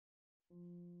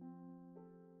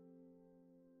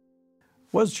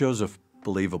Was Joseph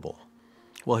believable?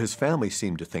 Well, his family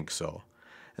seemed to think so,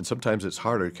 and sometimes it's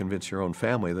harder to convince your own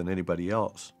family than anybody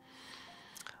else.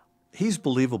 He's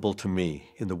believable to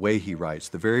me in the way he writes,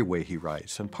 the very way he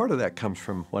writes, and part of that comes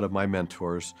from one of my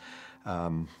mentors,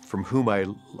 from whom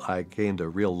I gained a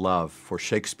real love for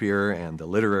Shakespeare and the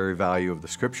literary value of the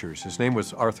scriptures. His name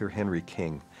was Arthur Henry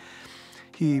King.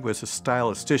 He was a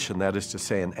stylistician, that is to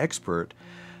say, an expert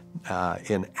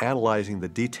in analyzing the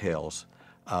details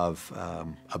of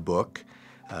a book,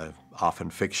 often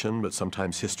fiction, but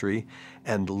sometimes history,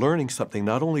 and learning something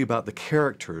not only about the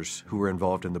characters who were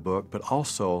involved in the book, but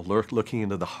also looking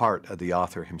into the heart of the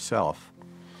author himself.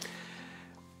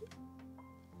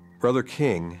 Brother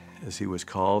King, as he was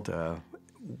called,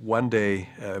 one day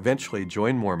eventually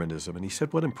joined Mormonism, and he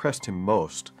said what impressed him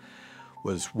most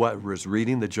was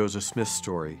reading the Joseph Smith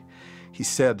story. He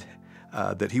said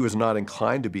that he was not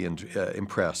inclined to be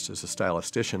impressed as a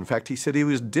stylistician. In fact, he said he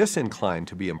was disinclined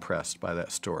to be impressed by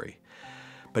that story.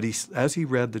 But as he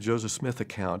read the Joseph Smith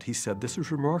account, he said, this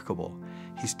is remarkable.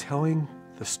 He's telling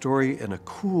the story in a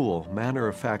cool,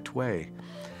 matter-of-fact way.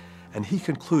 And he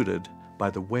concluded, by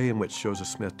the way in which Joseph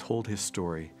Smith told his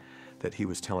story, that he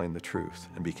was telling the truth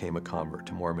and became a convert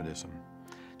to Mormonism.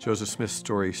 Joseph Smith's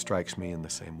story strikes me in the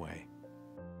same way.